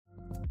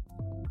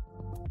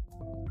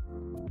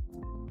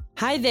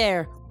Hi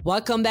there.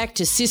 Welcome back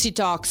to CC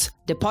Talks,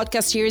 the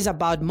podcast series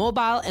about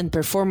mobile and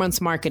performance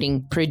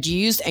marketing,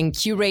 produced and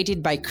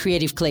curated by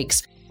Creative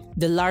Clicks,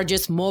 the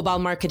largest mobile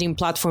marketing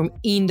platform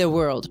in the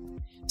world.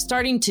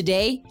 Starting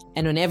today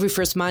and on every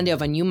first Monday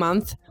of a new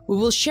month, we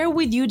will share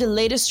with you the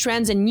latest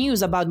trends and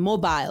news about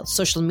mobile,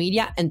 social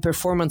media, and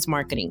performance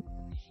marketing.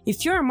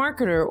 If you're a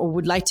marketer or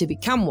would like to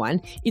become one,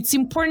 it's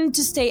important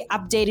to stay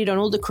updated on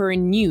all the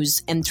current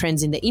news and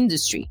trends in the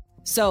industry.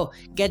 So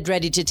get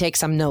ready to take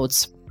some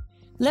notes.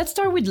 Let's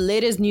start with the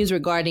latest news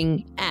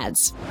regarding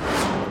ads.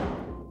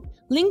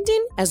 LinkedIn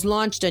has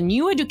launched a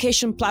new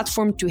education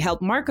platform to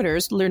help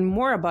marketers learn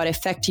more about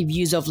effective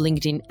use of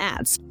LinkedIn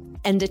ads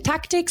and the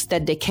tactics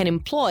that they can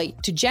employ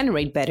to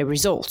generate better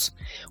results.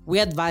 We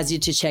advise you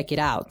to check it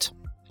out.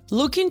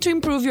 Looking to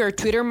improve your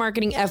Twitter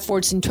marketing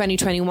efforts in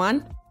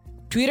 2021?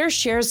 Twitter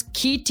shares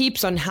key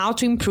tips on how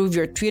to improve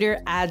your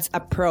Twitter ads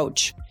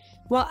approach.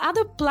 While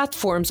other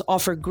platforms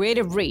offer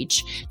greater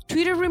reach,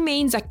 Twitter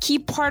remains a key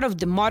part of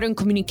the modern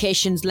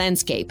communications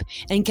landscape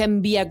and can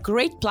be a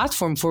great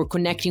platform for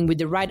connecting with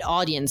the right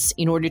audience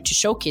in order to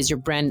showcase your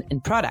brand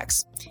and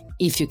products,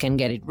 if you can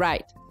get it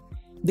right.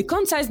 The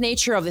concise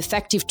nature of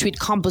effective tweet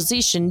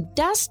composition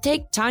does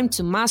take time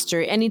to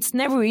master, and it's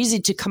never easy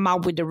to come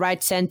up with the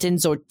right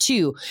sentence or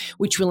two,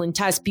 which will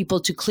entice people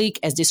to click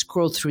as they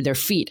scroll through their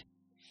feed.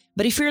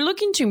 But if you're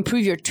looking to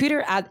improve your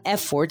Twitter ad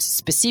efforts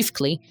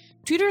specifically,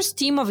 Twitter's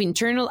team of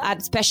internal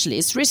ad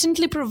specialists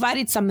recently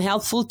provided some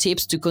helpful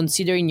tips to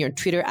consider in your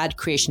Twitter ad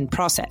creation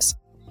process.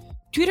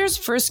 Twitter's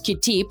first key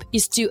tip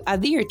is to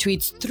adhere to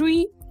its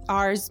 3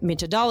 R's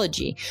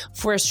methodology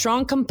for a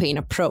strong campaign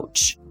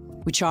approach,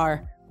 which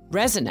are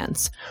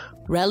resonance,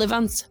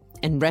 relevance,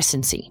 and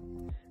recency.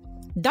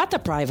 Data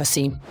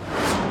privacy.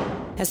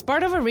 As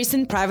part of a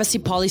recent privacy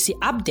policy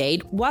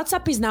update,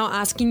 WhatsApp is now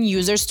asking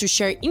users to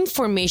share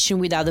information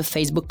with other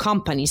Facebook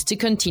companies to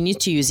continue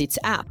to use its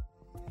app.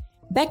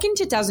 Back in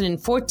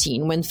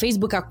 2014, when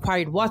Facebook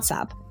acquired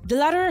WhatsApp, the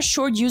latter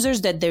assured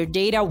users that their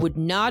data would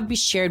not be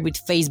shared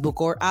with Facebook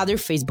or other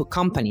Facebook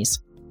companies.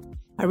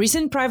 A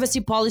recent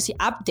privacy policy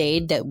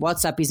update that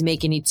WhatsApp is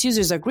making its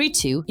users agree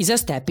to is a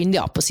step in the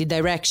opposite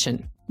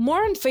direction.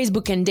 More on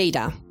Facebook and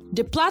data.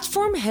 The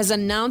platform has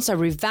announced a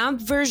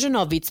revamped version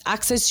of its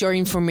Access Your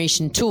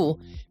Information tool,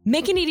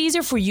 making it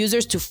easier for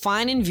users to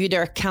find and view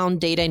their account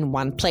data in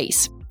one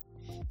place.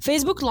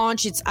 Facebook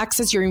launched its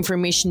Access Your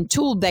Information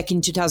tool back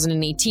in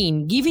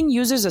 2018, giving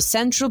users a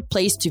central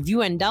place to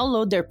view and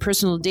download their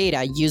personal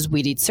data used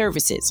with its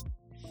services.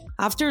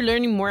 After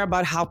learning more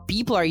about how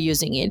people are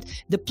using it,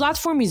 the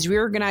platform is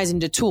reorganizing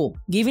the tool,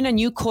 giving a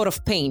new coat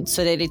of paint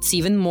so that it's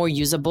even more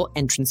usable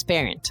and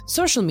transparent.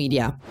 Social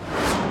media.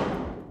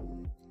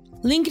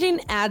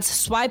 LinkedIn adds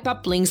swipe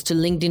up links to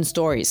LinkedIn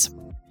stories.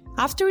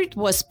 After it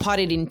was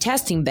spotted in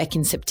testing back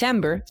in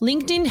September,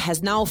 LinkedIn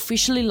has now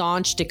officially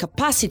launched the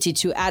capacity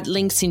to add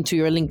links into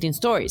your LinkedIn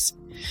stories,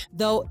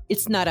 though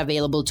it's not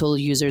available to all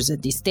users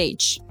at this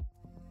stage.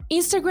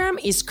 Instagram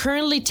is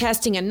currently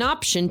testing an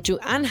option to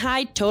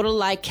unhide total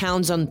like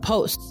counts on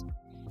posts.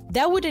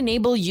 That would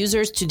enable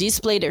users to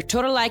display their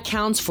total like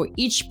counts for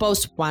each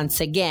post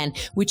once again,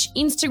 which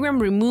Instagram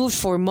removed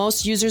for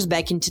most users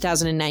back in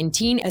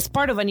 2019 as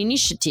part of an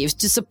initiative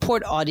to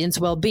support audience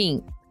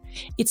well-being.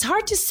 It's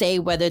hard to say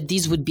whether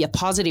this would be a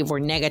positive or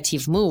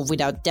negative move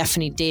without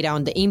definite data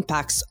on the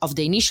impacts of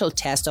the initial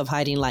test of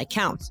hiding like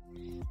counts,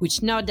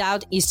 which no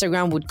doubt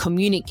Instagram would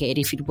communicate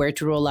if it were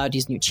to roll out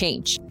this new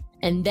change.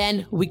 And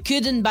then we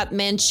couldn't but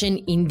mention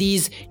in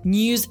this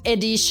news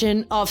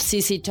edition of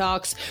CC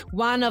Talks,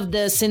 one of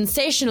the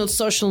sensational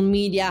social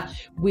media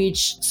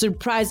which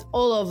surprised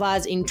all of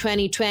us in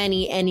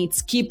 2020, and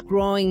it's keep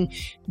growing,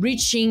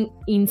 reaching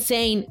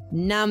insane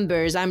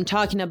numbers. I'm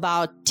talking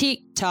about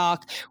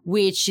TikTok,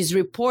 which is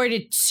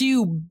reported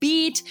to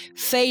beat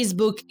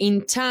Facebook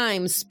in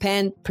time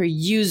spent per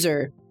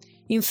user.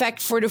 In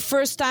fact, for the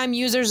first time,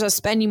 users are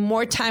spending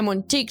more time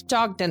on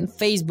TikTok than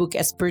Facebook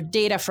as per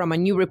data from a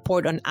new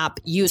report on app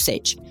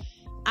usage.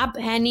 App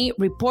Annie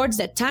reports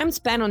that time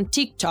spent on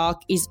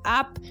TikTok is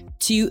up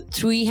to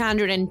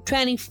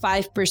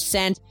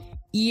 325%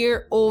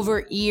 year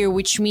over year,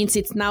 which means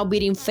it's now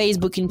beating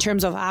Facebook in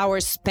terms of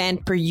hours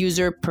spent per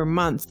user per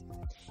month.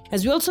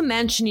 As we also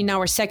mentioned in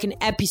our second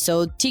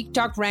episode,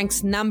 TikTok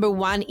ranks number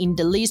 1 in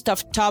the list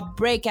of top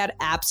breakout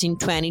apps in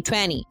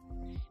 2020.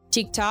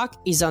 TikTok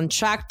is on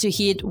track to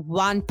hit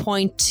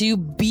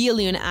 1.2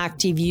 billion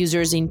active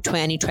users in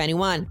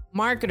 2021.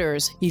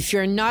 Marketers, if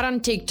you're not on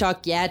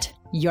TikTok yet,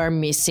 you're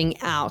missing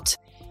out.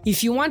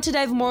 If you want to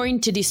dive more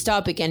into this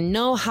topic and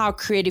know how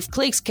Creative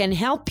Clicks can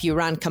help you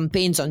run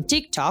campaigns on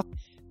TikTok,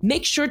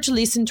 make sure to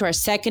listen to our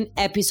second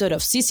episode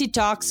of CC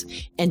Talks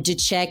and to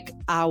check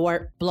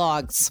our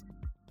blogs.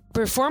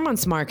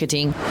 Performance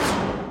marketing.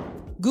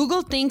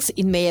 Google thinks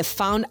it may have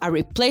found a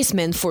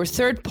replacement for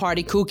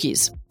third-party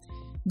cookies.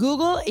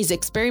 Google is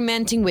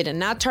experimenting with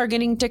an ad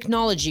targeting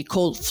technology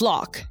called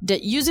Flock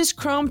that uses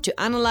Chrome to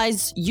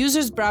analyze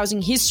users'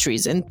 browsing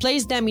histories and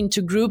place them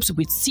into groups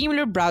with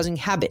similar browsing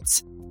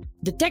habits.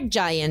 The tech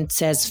giant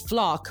says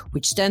FLoC,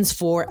 which stands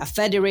for a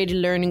federated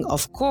learning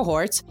of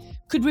cohorts,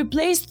 could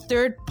replace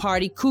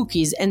third-party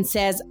cookies and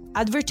says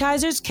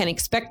advertisers can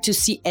expect to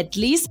see at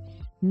least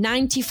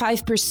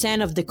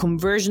 95% of the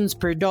conversions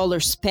per dollar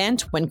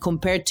spent when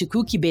compared to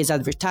cookie-based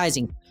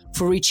advertising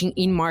for reaching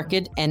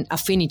in-market and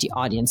affinity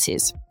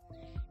audiences.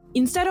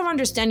 Instead of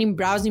understanding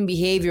browsing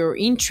behavior or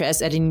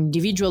interest at an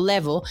individual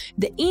level,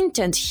 the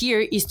intent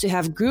here is to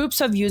have groups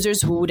of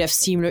users who would have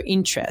similar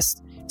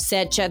interests,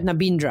 said Chet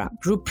Nabindra,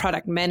 Group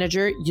Product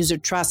Manager, User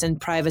Trust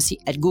and Privacy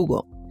at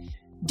Google.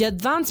 The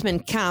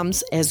advancement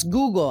comes as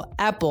Google,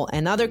 Apple,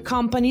 and other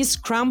companies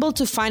scramble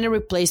to find a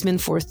replacement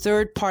for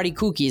third-party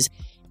cookies,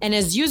 and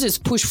as users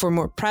push for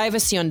more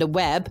privacy on the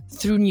web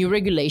through new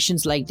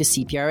regulations like the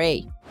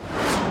CPRA.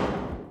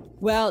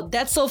 Well,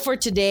 that's all for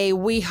today.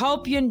 We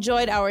hope you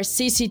enjoyed our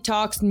CC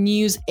Talks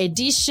News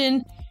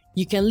edition.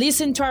 You can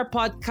listen to our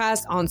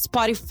podcast on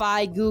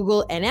Spotify,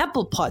 Google, and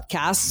Apple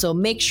Podcasts, so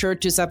make sure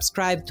to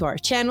subscribe to our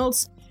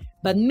channels.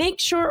 But make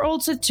sure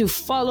also to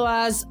follow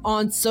us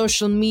on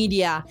social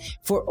media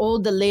for all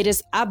the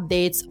latest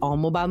updates on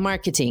mobile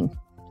marketing.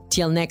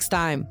 Till next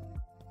time.